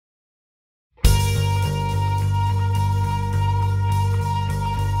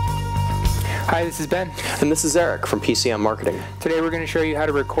Hi, this is Ben. And this is Eric from PCM Marketing. Today we're going to show you how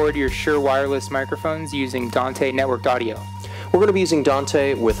to record your Shure wireless microphones using Dante networked audio. We're going to be using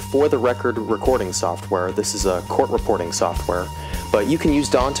Dante with For the Record recording software. This is a court reporting software, but you can use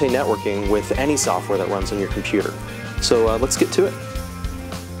Dante networking with any software that runs on your computer. So let's get to it.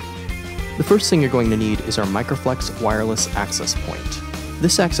 The first thing you're going to need is our Microflex wireless access point.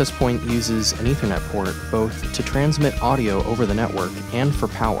 This access point uses an Ethernet port both to transmit audio over the network and for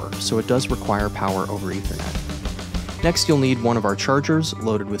power, so it does require power over Ethernet. Next, you'll need one of our chargers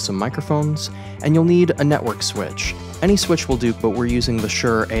loaded with some microphones, and you'll need a network switch. Any switch will do, but we're using the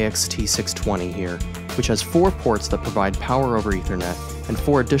Shure AXT620 here, which has 4 ports that provide power over Ethernet and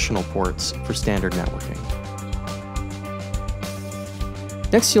 4 additional ports for standard networking.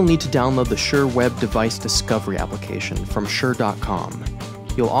 Next, you'll need to download the Shure Web Device Discovery application from Shure.com.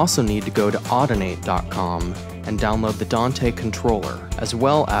 You'll also need to go to Audinate.com and download the Dante Controller, as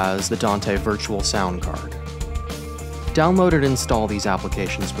well as the Dante Virtual Soundcard. Download and install these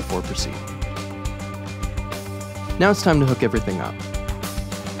applications before proceeding. Now it's time to hook everything up.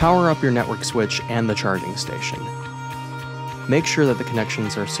 Power up your network switch and the charging station. Make sure that the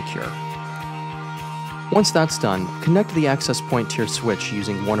connections are secure. Once that's done, connect the access point to your switch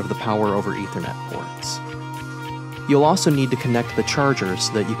using one of the power over Ethernet ports. You'll also need to connect the charger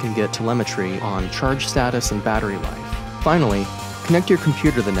so that you can get telemetry on charge status and battery life. Finally, connect your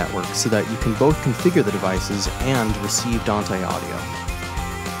computer to the network so that you can both configure the devices and receive Dante audio.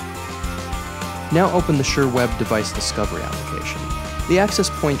 Now open the Shure Web Device Discovery application. The access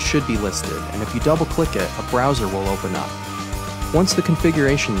point should be listed, and if you double-click it, a browser will open up. Once the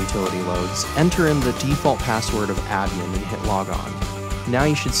configuration utility loads, enter in the default password of admin and hit log on. Now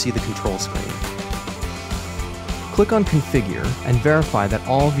you should see the control screen. Click on Configure and verify that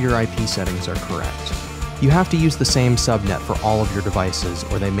all of your IP settings are correct. You have to use the same subnet for all of your devices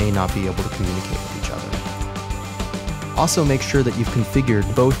or they may not be able to communicate with each other. Also make sure that you've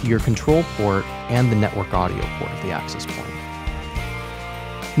configured both your control port and the network audio port of the access point.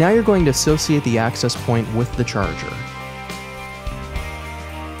 Now you're going to associate the access point with the charger.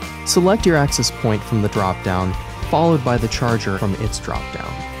 Select your access point from the drop-down, followed by the charger from its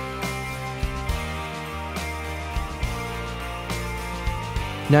drop-down.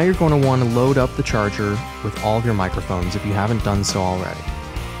 Now you're going to want to load up the charger with all of your microphones if you haven't done so already.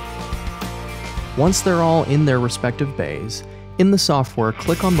 Once they're all in their respective bays, in the software,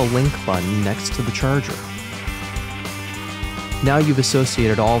 click on the link button next to the charger. Now you've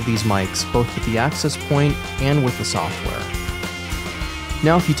associated all of these mics both with the access point and with the software.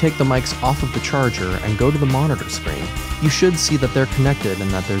 Now if you take the mics off of the charger and go to the monitor screen, you should see that they're connected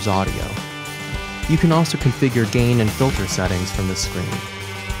and that there's audio. You can also configure gain and filter settings from this screen.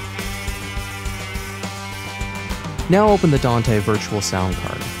 Now open the Dante Virtual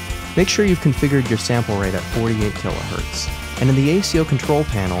Soundcard. Make sure you've configured your sample rate at 48 kHz. And in the ACO control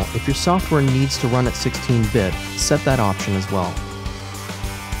panel, if your software needs to run at 16-bit, set that option as well.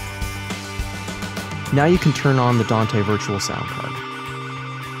 Now you can turn on the Dante Virtual Soundcard.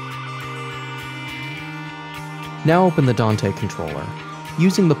 Now open the Dante Controller.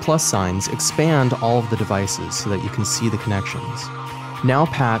 Using the plus signs, expand all of the devices so that you can see the connections. Now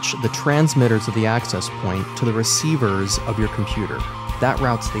patch the transmitters of the access point to the receivers of your computer. That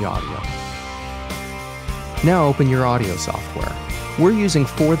routes the audio. Now open your audio software. We're using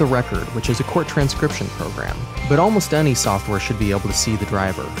For the Record, which is a court transcription program, but almost any software should be able to see the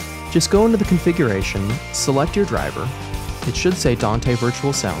driver. Just go into the configuration, select your driver, it should say Dante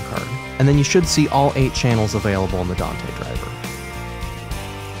Virtual Soundcard, and then you should see all 8 channels available in the Dante driver.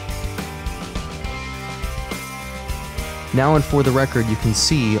 Now in For the Record, you can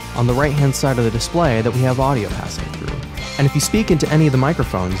see on the right-hand side of the display that we have audio passing through. And if you speak into any of the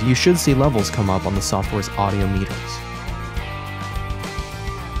microphones, you should see levels come up on the software's audio meters.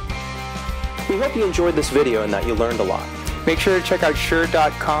 We hope you enjoyed this video and that you learned a lot. Make sure to check out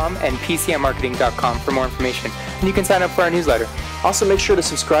Shure.com and PCMMarketing.com for more information, and you can sign up for our newsletter. Also make sure to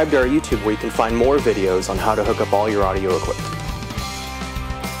subscribe to our YouTube where you can find more videos on how to hook up all your audio equipment.